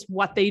framework, not just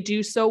what they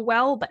do so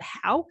well, but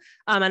how.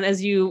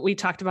 And we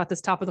talked about this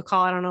top of the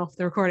call. I don't know if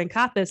the recording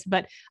caught this,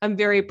 but I'm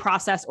very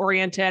process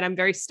oriented. I'm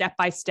very step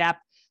by step.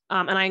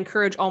 And I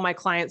encourage all my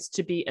clients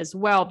to be as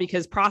well,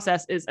 because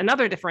process is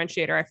another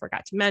differentiator I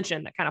forgot to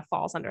mention that kind of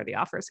falls under the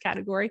offers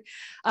category.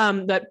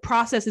 That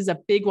process is a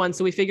big one.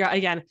 So we figure out,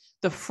 again,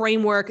 the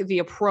framework, the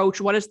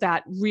approach, what is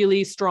that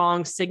really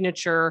strong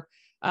signature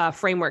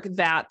framework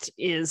that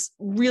is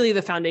really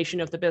the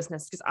foundation of the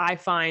business? Because I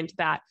find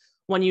that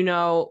when you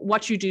know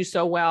what you do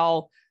so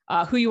well,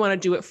 who you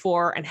want to do it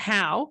for and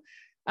how,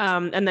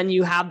 and then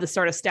you have the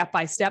sort of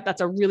step-by-step,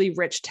 that's a really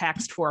rich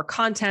text for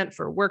content,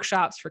 for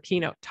workshops, for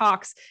keynote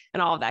talks,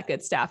 and all of that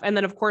good stuff. And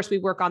then of course we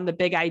work on the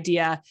big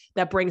idea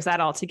that brings that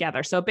all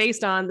together. So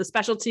based on the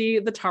specialty,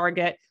 the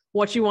target,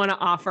 what you want to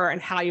offer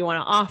and how you want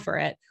to offer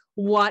it,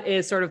 what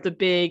is sort of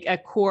a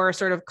core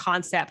sort of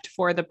concept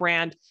for the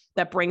brand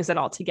that brings it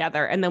all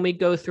together. And then we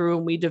go through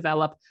and we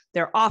develop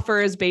their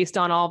offers based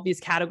on all of these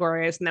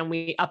categories. And then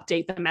we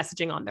update the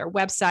messaging on their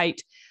website.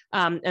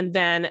 And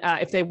then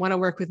if they want to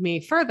work with me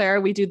further,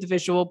 we do the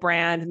visual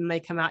brand and they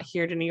come out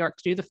here to New York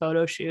to do the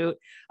photo shoot.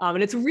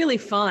 And it's really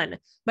fun,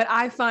 but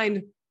I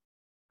find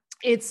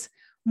it's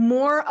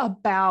more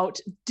about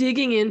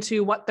digging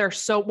into what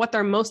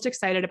they're most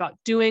excited about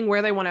doing,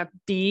 where they want to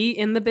be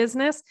in the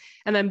business.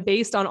 And then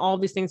based on all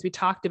these things we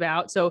talked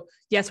about. So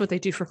yes, what they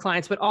do for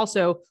clients, but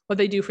also what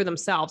they do for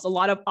themselves. A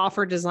lot of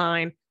offer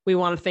design. We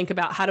want to think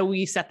about how do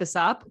we set this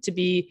up to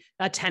be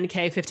a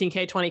 10K,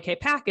 15K, 20K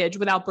package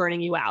without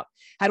burning you out?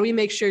 How do we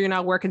make sure you're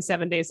not working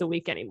 7 days a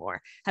week anymore?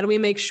 How do we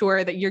make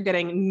sure that you're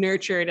getting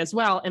nurtured as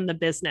well in the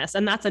business?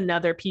 And that's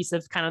another piece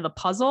of kind of the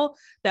puzzle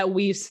that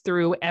weaves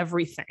through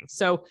everything.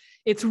 So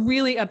it's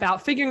really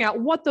about figuring out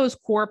what those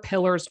core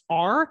pillars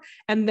are,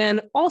 and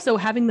then also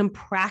having them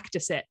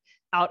practice it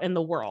out in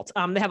the world.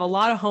 They have a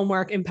lot of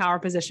homework in Power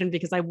Position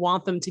because I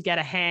want them to get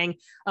a hang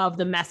of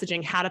the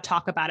messaging, how to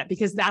talk about it,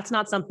 because that's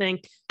not something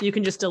you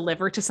can just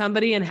deliver to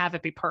somebody and have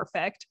it be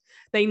perfect.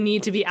 They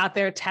need to be out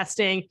there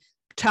testing,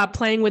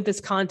 playing with this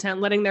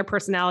content, letting their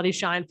personality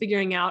shine,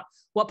 figuring out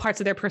what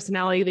parts of their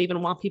personality they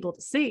even want people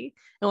to see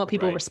and what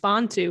people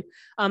respond to.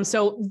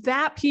 So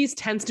that piece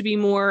tends to be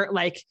more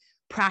like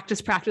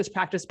practice,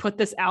 put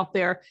this out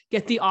there,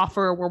 get the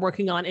offer we're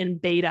working on in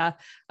beta.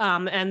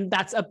 And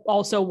that's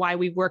also why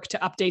we work to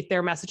update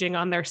their messaging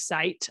on their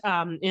site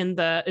in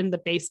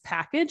the base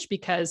package,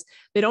 because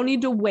they don't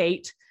need to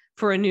wait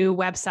for a new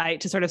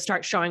website to sort of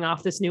start showing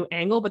off this new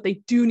angle, but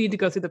they do need to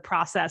go through the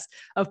process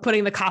of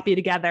putting the copy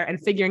together and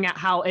figuring out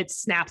how it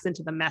snaps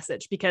into the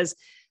message. Because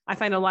I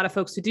find a lot of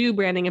folks who do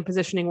branding and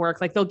positioning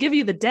work, like they'll give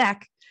you the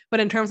deck, but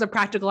in terms of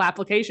practical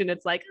application,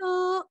 it's like,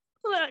 oh,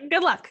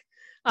 good luck.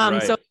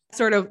 So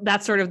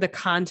that's sort of the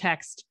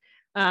context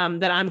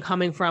that I'm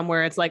coming from,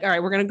 where it's like, all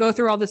right, we're going to go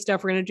through all this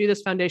stuff. We're going to do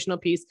this foundational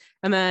piece.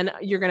 And then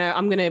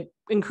I'm going to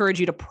encourage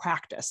you to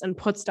practice and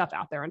put stuff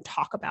out there and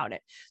talk about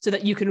it so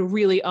that you can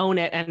really own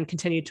it and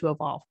continue to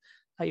evolve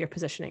your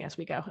positioning as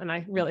we go. And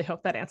I really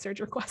hope that answered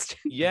your question.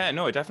 Yeah,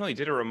 no, it definitely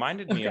did. It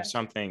reminded me of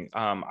something.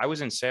 I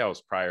was in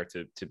sales prior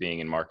to being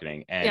in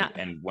marketing.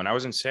 And when I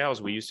was in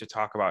sales, we used to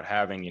talk about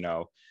having,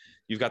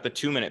 you've got the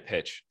 2-minute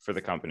pitch for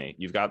the company.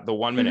 You've got the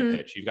 1-minute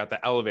pitch. You've got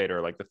the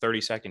elevator, like the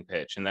 30-second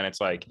pitch. And then it's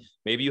like,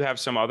 maybe you have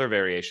some other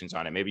variations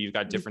on it. Maybe you've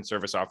got different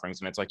service offerings.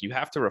 And it's like, you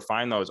have to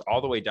refine those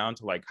all the way down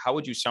to like, how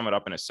would you sum it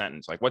up in a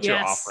sentence? Like, what's your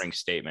offering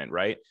statement,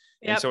 right?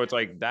 Yep. And so it's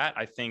like that,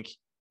 I think,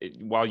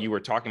 while you were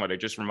talking about it,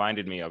 just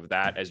reminded me of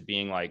that as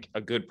being like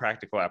a good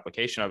practical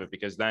application of it,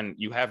 because then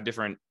you have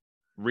different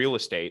real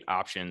estate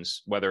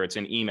options, whether it's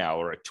an email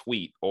or a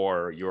tweet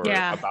or your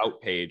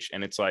about page.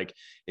 And it's like,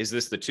 is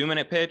this the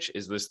 2-minute pitch?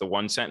 Is this the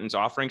 1-sentence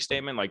offering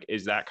statement? Like,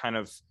 is that kind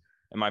of,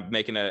 am I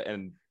making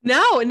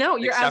no,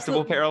 you're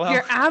acceptable parallel?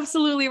 You're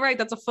absolutely right.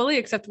 That's a fully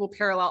acceptable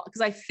parallel. Because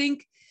I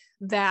think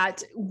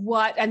that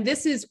and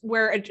this is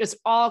where it just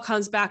all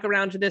comes back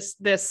around to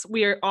this,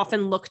 we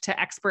often look to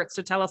experts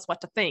to tell us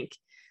what to think.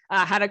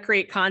 how to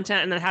create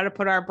content, and then how to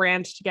put our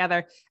brand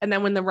together. And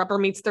then when the rubber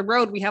meets the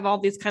road, we have all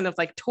these kind of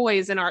like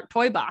toys in our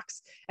toy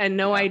box and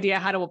no idea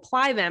how to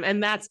apply them.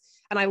 And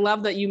I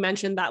love that you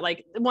mentioned that,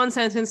 like, 1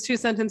 sentence, 2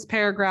 sentence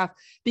paragraph,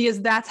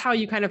 because that's how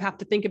you kind of have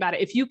to think about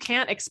it. If you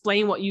can't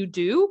explain what you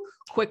do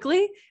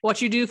quickly,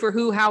 what you do for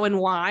who, how, and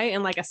why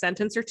in like a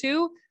sentence or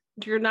two,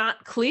 you're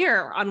not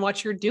clear on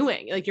what you're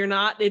doing. Like you're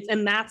not,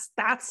 and that's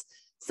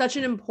such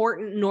an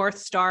important North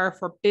Star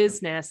for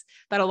business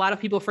that a lot of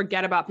people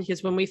forget about,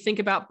 because when we think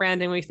about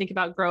branding, when we think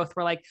about growth,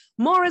 we're like,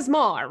 more is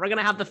more. We're going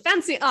to have the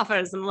fancy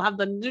offers and we'll have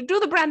do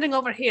the branding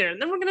over here.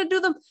 And then we're going to do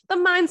the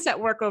mindset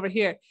work over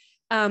here.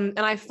 And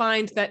I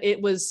find that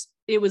it was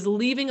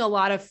leaving a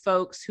lot of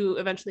folks who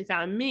eventually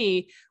found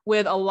me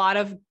with a lot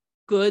of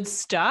good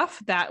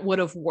stuff that would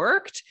have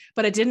worked,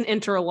 but it didn't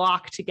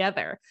interlock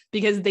together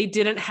because they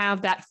didn't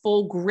have that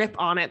full grip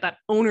on it, that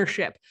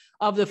ownership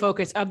of the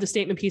focus of the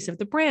statement piece of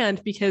the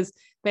brand, because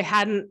they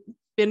hadn't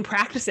been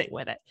practicing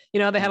with it.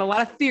 They had a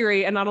lot of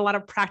theory and not a lot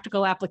of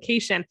practical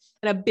application.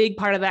 And a big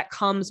part of that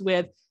comes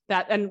with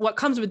that. And what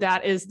comes with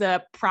that is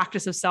the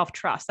practice of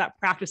self-trust, that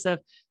practice of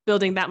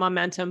building that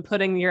momentum,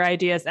 putting your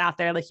ideas out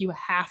there. Like you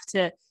have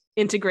to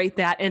integrate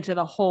that into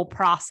the whole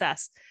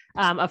process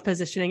of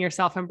positioning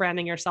yourself and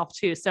branding yourself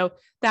too. So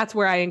that's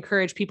where I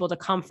encourage people to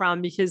come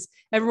from, because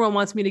everyone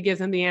wants me to give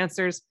them the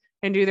answers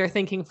and do their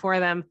thinking for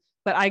them.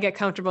 But I get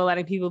comfortable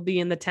letting people be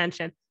in the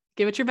tension.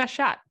 Give it your best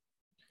shot.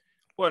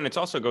 Well, and it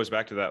also goes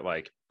back to that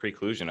like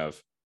preclusion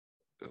of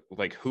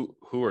like, who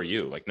are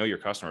you? Like, know your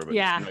customer, but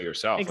know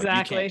yourself. Exactly.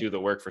 Like, you can't do the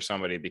work for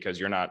somebody because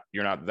you're not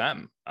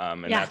them.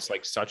 And that's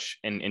like such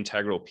an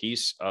integral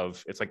piece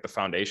of, it's like the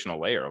foundational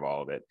layer of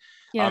all of it.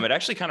 Yeah. It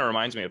actually kind of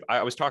reminds me of,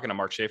 I was talking to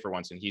Mark Schaefer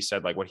once, and he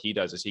said like what he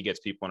does is he gets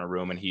people in a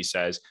room and he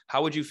says,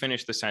 how would you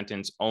finish the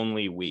sentence?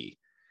 Only we.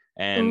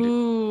 And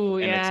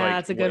it's like,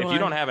 that's a good one. If you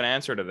don't have an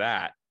answer to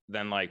that,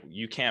 then like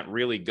you can't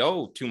really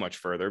go too much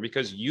further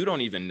because you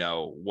don't even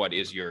know what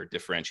is your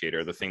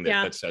differentiator, the thing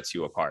that sets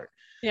you apart.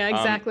 Yeah,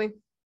 exactly.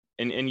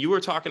 And you were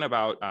talking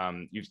about,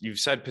 you've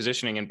said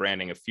positioning and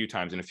branding a few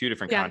times in a few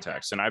different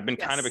contexts. And I've been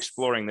kind of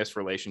exploring this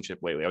relationship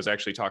lately. I was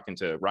actually talking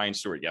to Ryan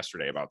Stewart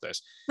yesterday about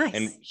this. Nice.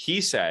 And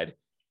he said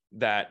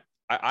that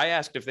I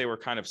asked if they were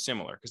kind of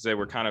similar because they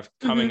were kind of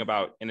coming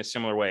about in a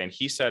similar way. And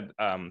he said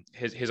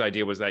his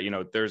idea was that,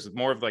 there's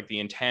more of like the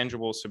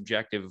intangible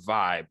subjective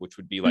vibe, which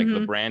would be like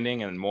the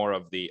branding, and more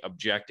of the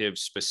objective,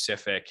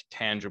 specific,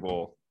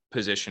 tangible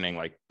positioning,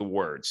 like the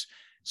words.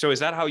 So is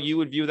that how you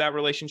would view that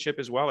relationship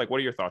as well? Like,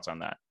 what are your thoughts on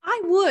that?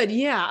 I would.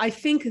 Yeah. I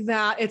think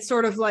that it's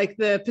sort of like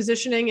the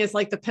positioning is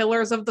like the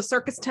pillars of the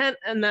circus tent.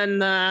 And then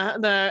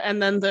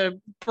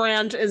the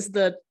brand is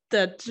the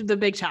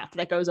big top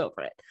that goes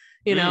over it,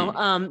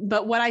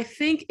 but what I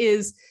think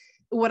is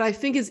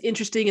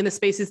interesting in the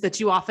space is that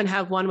you often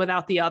have one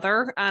without the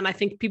other. And I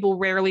think people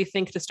rarely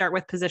think to start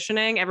with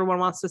positioning. Everyone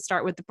wants to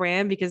start with the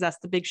brand because that's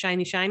the big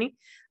shiny,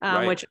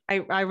 which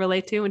I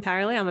relate to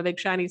entirely. I'm a big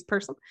shinies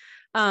person.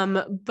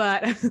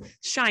 But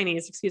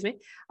shinies, excuse me.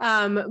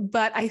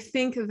 But I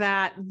think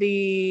that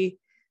the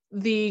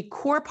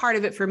core part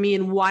of it for me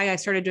and why I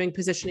started doing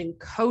positioning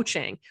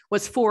coaching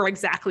was for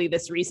exactly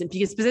this reason,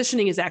 because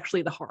positioning is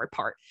actually the hard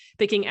part,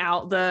 picking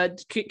out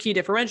the key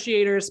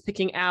differentiators,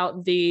 picking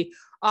out the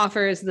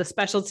offers, the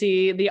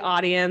specialty, the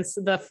audience,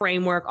 the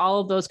framework, all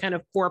of those kind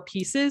of core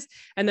pieces.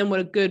 And then what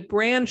a good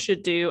brand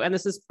should do, and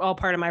this is all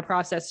part of my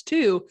process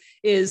too,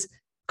 is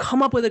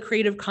come up with a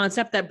creative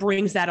concept that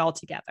brings that all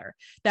together,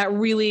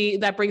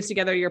 that brings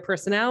together your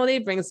personality,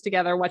 brings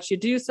together what you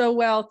do so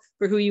well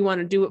for who you want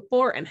to do it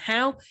for and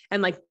how,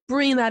 and like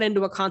bring that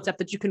into a concept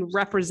that you can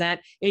represent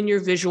in your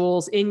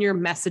visuals, in your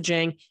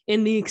messaging,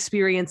 in the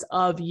experience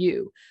of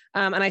you.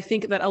 And I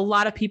think that a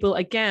lot of people,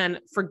 again,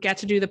 forget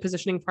to do the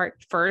positioning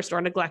part first or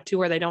neglect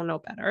to, or they don't know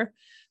better.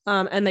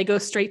 And they go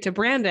straight to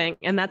branding.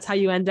 And that's how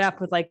you end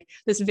up with like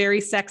this very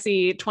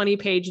sexy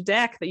 20-page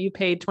deck that you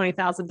paid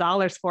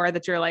 $20,000 for,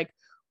 that you're like,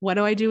 what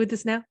do I do with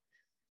this now?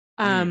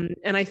 And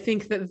I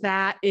think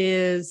that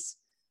is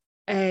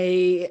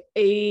I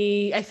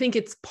think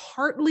it's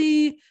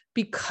partly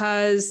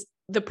because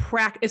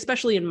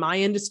especially in my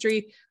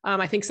industry,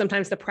 I think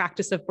sometimes the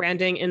practice of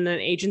branding in an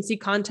agency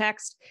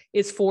context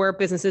is for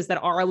businesses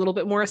that are a little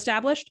bit more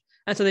established.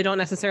 And so they don't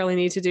necessarily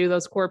need to do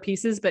those core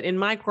pieces. But in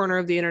my corner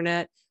of the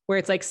internet, where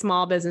it's like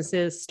small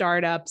businesses,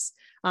 startups,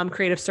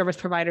 creative service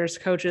providers,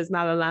 coaches,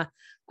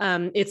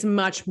 it's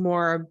much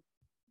more,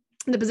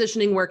 the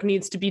positioning work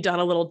needs to be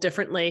done a little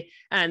differently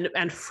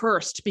and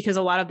first, because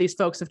a lot of these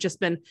folks have just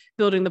been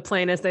building the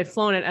plane as they've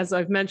flown it, as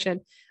I've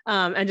mentioned,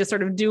 and just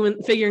sort of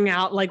figuring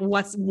out like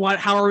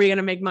how are we going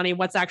to make money,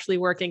 what's actually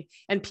working,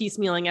 and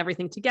piecemealing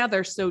everything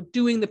together. So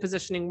doing the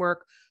positioning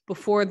work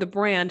before the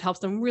brand helps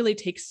them really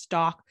take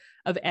stock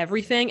of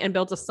everything and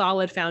builds a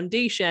solid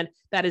foundation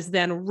that is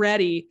then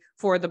ready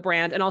for the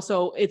brand. And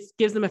also it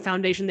gives them a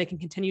foundation they can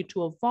continue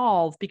to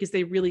evolve because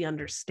they really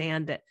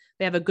understand it.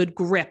 They have a good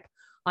grip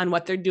on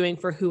what they're doing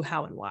for who,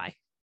 how, and why.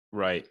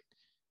 Right.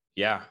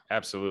 Yeah,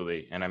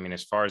 absolutely. And I mean,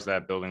 as far as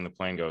that building the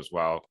plane goes,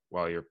 while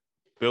you're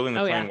building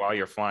the plane while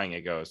you're flying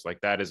it goes. Like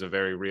that is a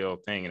very real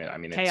thing. And I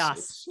mean,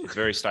 chaos. It's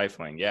very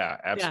stifling. Yeah,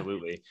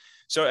 absolutely. Yeah.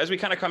 So as we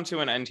kind of come to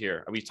an end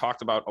here, we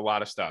talked about a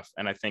lot of stuff.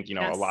 And I think,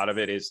 a lot of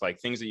it is like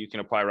things that you can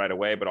apply right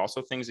away, but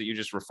also things that you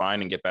just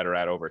refine and get better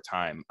at over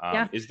time.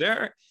 Is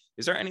there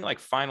any like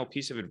final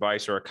piece of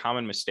advice or a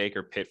common mistake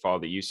or pitfall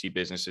that you see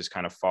businesses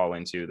kind of fall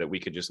into that we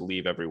could just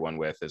leave everyone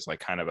with as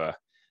like kind of a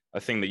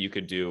thing that you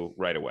could do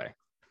right away?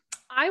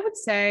 I would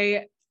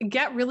say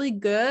get really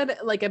good.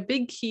 Like a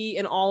big key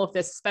in all of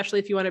this, especially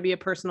if you want to be a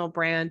personal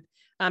brand,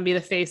 be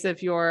the face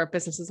of your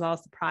business as well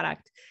as the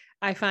product.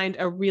 I find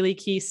a really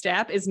key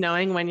step is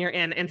knowing when you're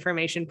in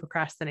information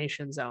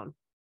procrastination zone.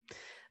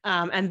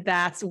 And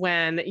that's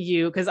when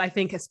because I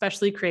think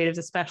especially creatives,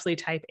 especially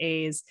type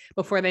A's,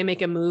 before they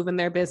make a move in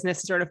their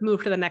business, sort of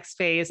move to the next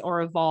phase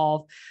or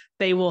evolve,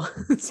 they will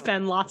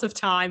spend lots of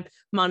time,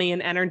 money,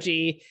 and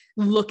energy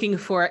looking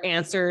for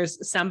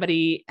answers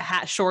somebody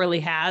surely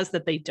has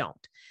that they don't.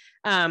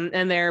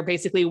 And they're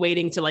basically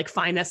waiting to like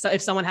find us. So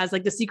if someone has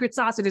like the secret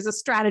sauce or there's a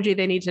strategy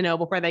they need to know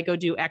before they go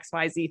do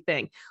XYZ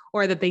thing,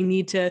 or that they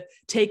need to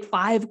take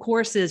 5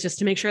 courses just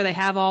to make sure they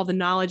have all the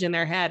knowledge in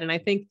their head. And I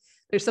think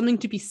there's something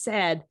to be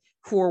said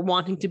for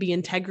wanting to be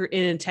in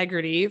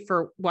integrity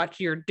for what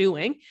you're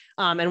doing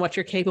and what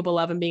you're capable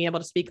of and being able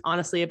to speak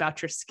honestly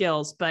about your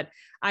skills. But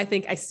I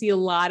think I see a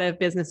lot of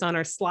business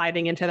owners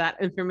sliding into that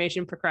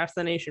information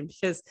procrastination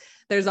because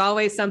there's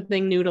always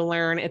something new to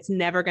learn. It's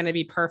never going to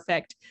be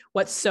perfect.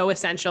 What's so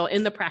essential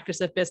in the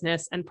practice of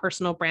business and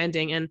personal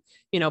branding and,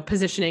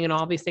 positioning and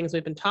all these things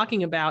we've been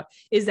talking about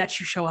is that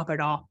you show up at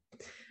all.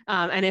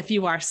 And if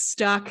you are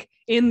stuck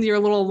in your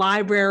little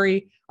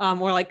library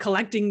or like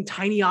collecting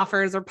tiny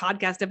offers or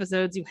podcast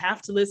episodes you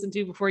have to listen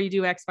to before you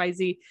do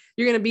XYZ,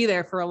 you're going to be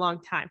there for a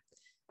long time.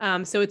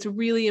 So it's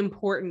really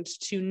important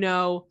to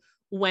know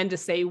when to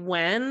say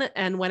when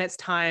and when it's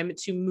time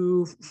to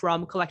move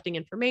from collecting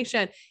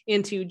information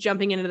into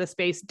jumping into the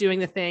space, doing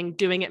the thing,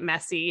 doing it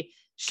messy,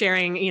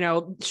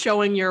 sharing,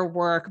 showing your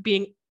work,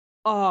 being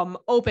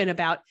open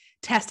about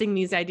testing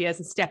these ideas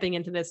and stepping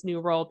into this new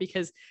role,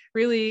 because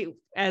really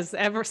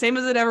same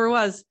as it ever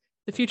was,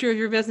 the future of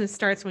your business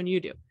starts when you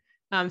do.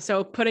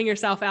 So putting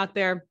yourself out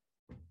there,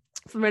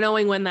 for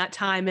knowing when that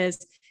time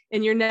is,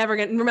 and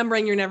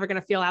remembering you're never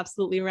going to feel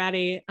absolutely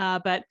ready,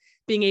 but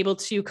being able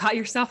to cut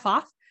yourself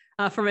off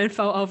from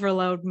info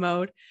overload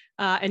mode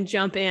and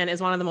jump in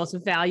is one of the most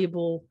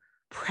valuable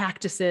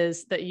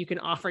practices that you can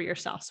offer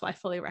yourself. So I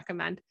fully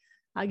recommend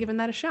giving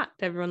that a shot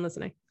to everyone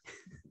listening.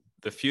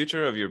 The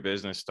future of your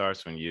business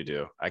starts when you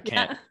do. I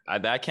cannot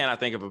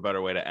think of a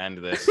better way to end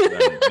this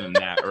than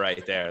that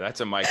right there. That's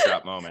a mic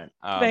drop moment.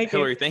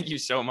 Hillary, thank you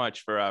so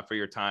much for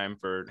your time,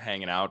 for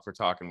hanging out, for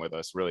talking with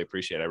us. Really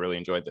appreciate it. I really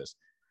enjoyed this.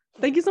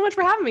 Thank you so much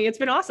for having me. It's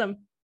been awesome.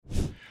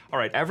 All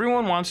right.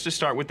 Everyone wants to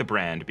start with the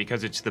brand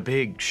because it's the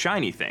big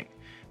shiny thing.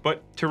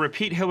 But to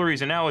repeat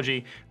Hillary's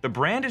analogy, the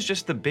brand is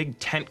just the big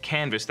tent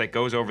canvas that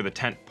goes over the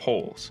tent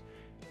poles.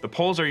 The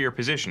poles are your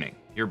positioning,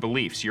 your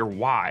beliefs, your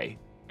why,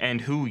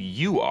 and who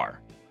you are.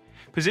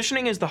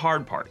 Positioning is the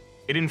hard part.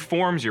 It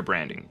informs your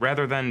branding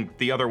rather than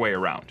the other way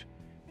around.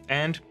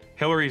 And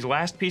Hillary's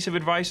last piece of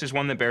advice is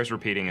one that bears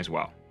repeating as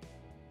well.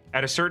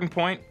 At a certain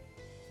point,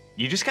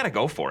 you just gotta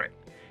go for it.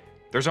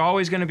 There's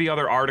always gonna be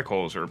other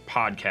articles or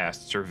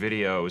podcasts or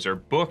videos or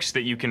books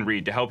that you can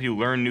read to help you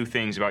learn new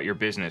things about your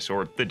business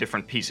or the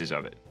different pieces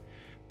of it.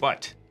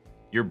 But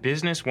your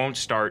business won't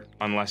start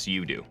unless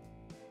you do.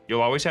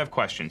 You'll always have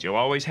questions. You'll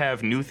always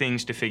have new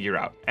things to figure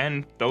out.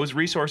 And those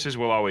resources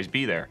will always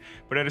be there.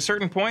 But at a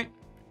certain point,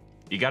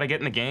 you got to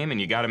get in the game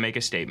and you got to make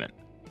a statement.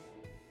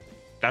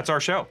 That's our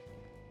show.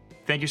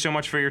 Thank you so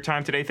much for your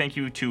time today. Thank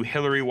you to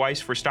Hillary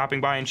Weiss for stopping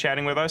by and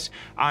chatting with us.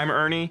 I'm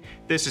Ernie.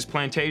 This is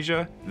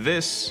Plantasia.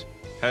 This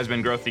has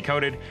been Growth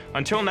Decoded.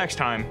 Until next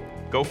time,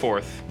 go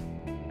forth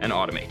and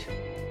automate.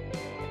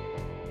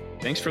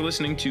 Thanks for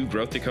listening to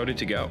Growth Decoded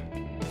to go.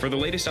 For the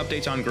latest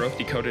updates on Growth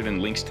Decoded and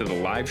links to the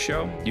live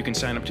show, you can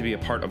sign up to be a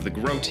part of the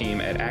Grow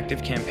team at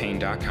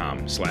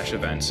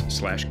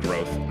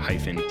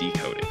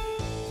activecampaign.com/events/growth-decoded.